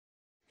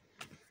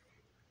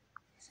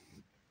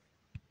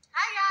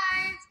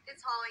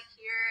it's Holly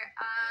here.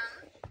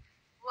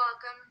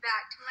 Welcome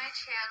back to my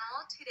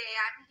channel. Today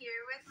I'm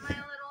here with my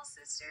little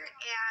sister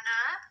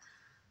Anna.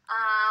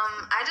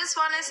 I just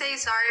want to say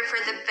sorry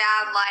for the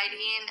bad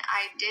lighting.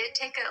 I did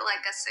take a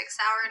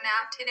 6-hour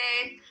nap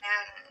today,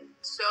 and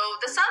so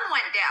the sun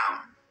went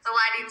down. The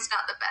lighting's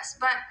not the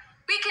best, but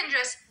we can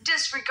just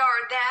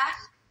disregard that.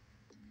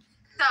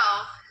 So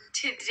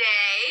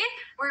today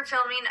we're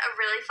filming a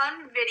really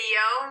fun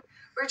video.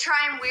 We're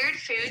trying weird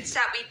foods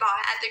that we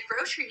bought at the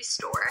grocery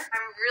store.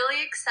 I'm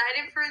really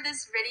excited for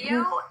this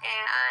video,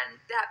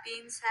 and that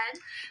being said,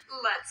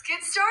 let's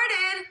get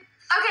started.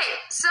 Okay,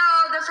 so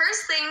the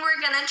first thing we're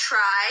gonna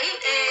try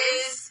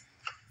is...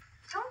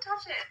 Don't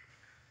touch it.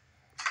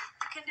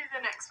 I can do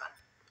the next one.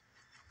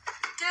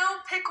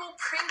 Dill pickle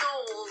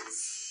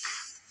Pringles.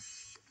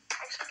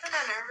 Actually, kind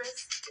of nervous.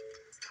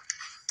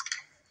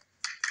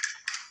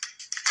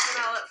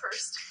 Smell it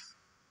first.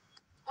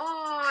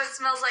 Oh, it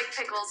smells like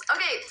pickles.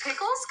 Okay,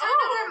 pickles kind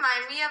of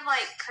remind me of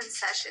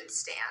concession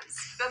stands.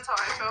 That's how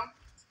I feel.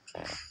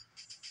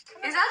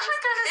 It's actually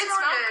kind of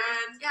smells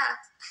good. Yeah.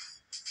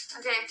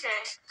 Okay.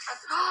 Okay.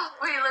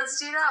 Wait, let's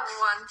do that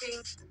one thing.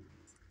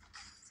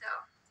 So.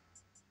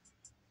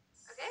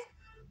 Okay.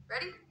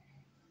 Ready?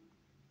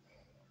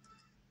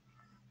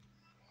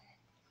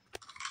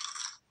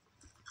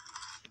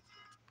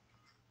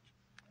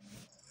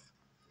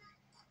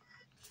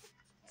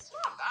 It's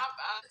not that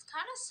bad. It's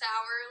kind of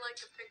sour like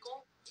a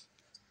pickle.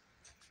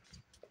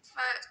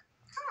 But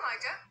Kind of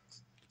like it.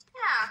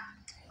 yeah,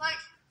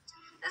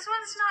 this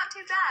one's not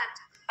too bad.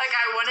 I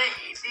wouldn't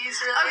eat these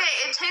really. Okay,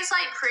 it tastes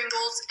like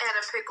Pringles and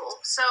a pickle.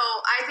 So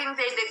I think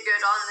they did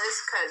good on this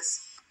because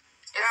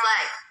it's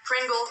like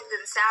Pringle,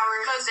 then sour,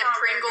 That's then not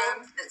very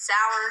Pringle, good. then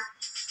sour.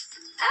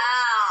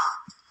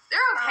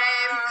 They're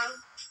okay.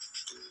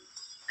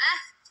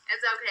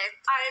 It's okay.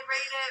 I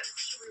rate it.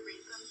 Should we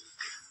rate them?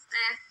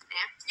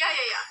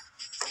 Yeah.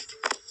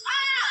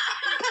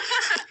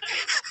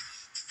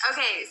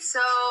 Okay,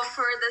 so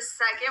for the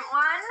second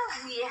one,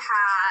 we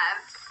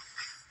have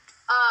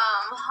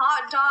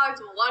hot dog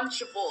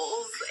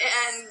Lunchables,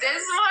 and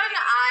this one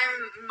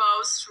I'm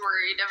most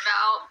worried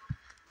about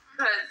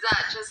because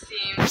that just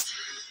seems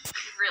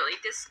really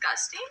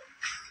disgusting.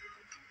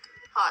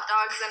 Hot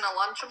dogs in a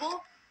Lunchable.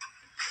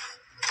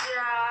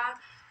 Yeah.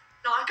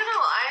 Not gonna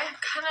lie, I'm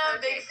kind of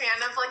a big Okay. fan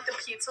of the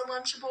pizza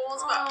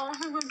Lunchables, but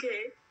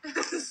Okay.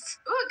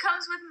 Ooh, it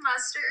comes with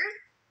mustard.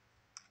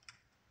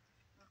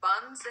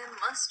 Buns and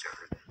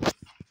mustard.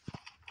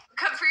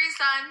 Capri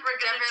Sun. We're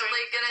gonna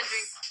definitely drink gonna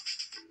this. drink.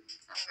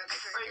 I'm gonna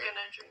drink we're it.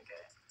 gonna drink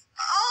it.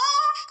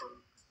 Oh!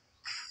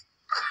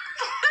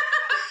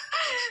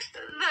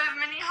 The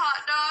mini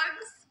hot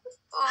dogs.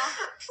 Oh,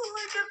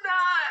 Look at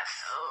that.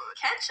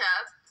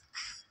 ketchup.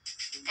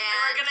 And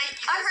we're gonna eat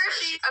a this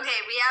Hershey. Okay,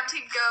 we have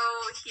to go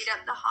heat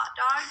up the hot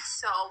dogs,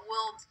 so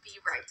we'll be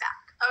right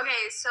back.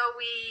 Okay, so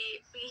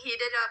we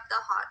heated up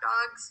the hot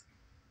dogs.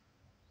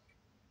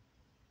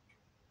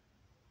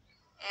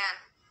 And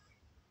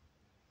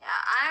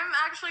yeah, I'm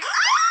actually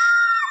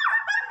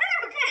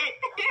Okay.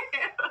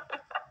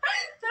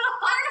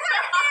 Why is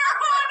there hair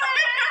on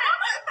it?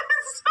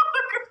 It's so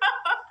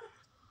gross.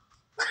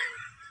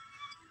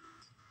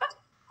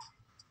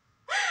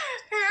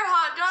 Here,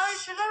 hot dog.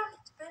 Should have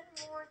been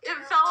more. It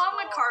fell on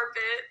the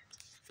carpet.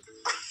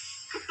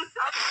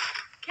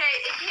 Okay,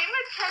 it came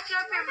with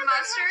ketchup and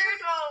mustard.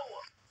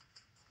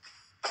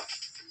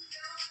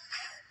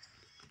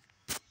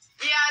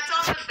 Yeah, it's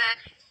on the bed.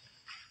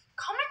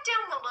 Comment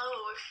down below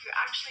if you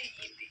actually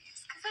eat these,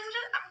 because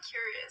I'm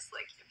curious,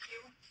 if you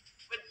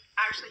would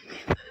actually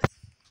eat this.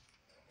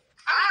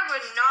 I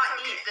would not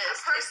It's okay. eat this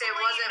if it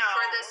Personally, wasn't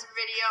for no. this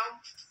video.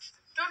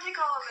 Don't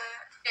take all of it.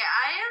 Okay,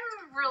 I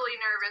am really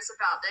nervous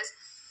about this.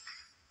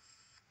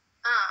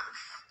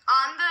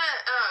 On the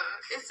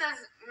it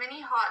says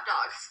mini hot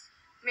dogs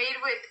made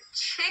with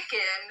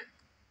chicken.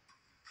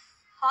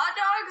 Hot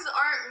dogs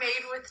aren't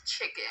made with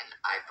chicken,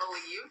 I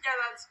believe. Yeah,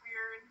 that's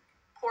weird.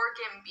 Pork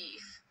and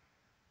beef.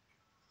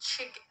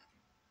 Chicken.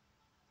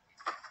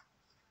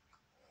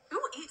 Who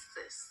eats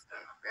this?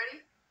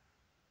 Ready?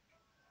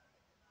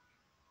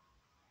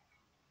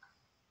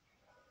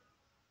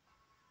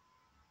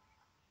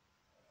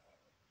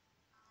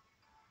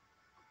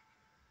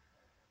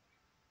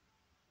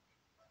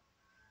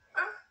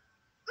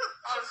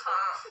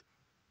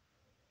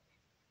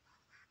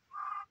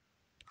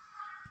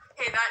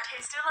 Okay, that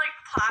tasted like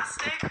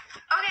plastic.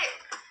 Okay,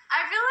 I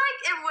feel like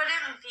it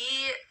wouldn't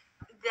be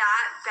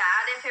that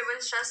bad if it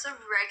was just a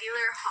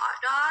regular hot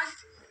dog.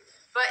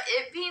 But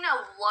it being a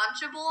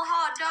Lunchable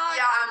hot dog,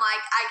 Yeah. I'm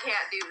like, I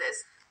can't do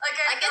this. I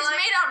feel It's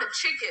made out of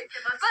chicken.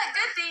 Yeah, that's But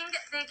good thing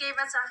they gave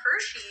us a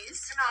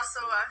Hershey's. and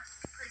also a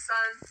Capri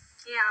Sun.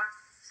 Yeah.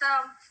 So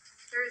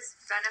there's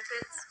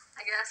benefits,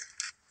 I guess.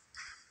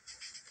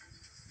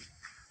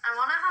 I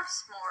want to have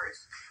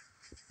s'mores.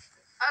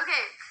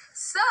 Okay,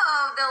 so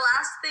the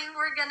last thing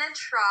we're gonna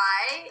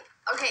try.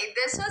 Okay,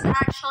 this was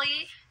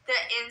actually the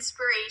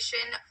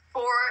inspiration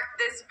for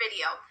this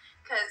video.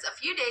 Because a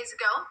few days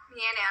ago,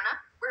 me and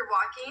Anna were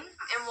walking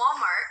in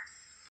Walmart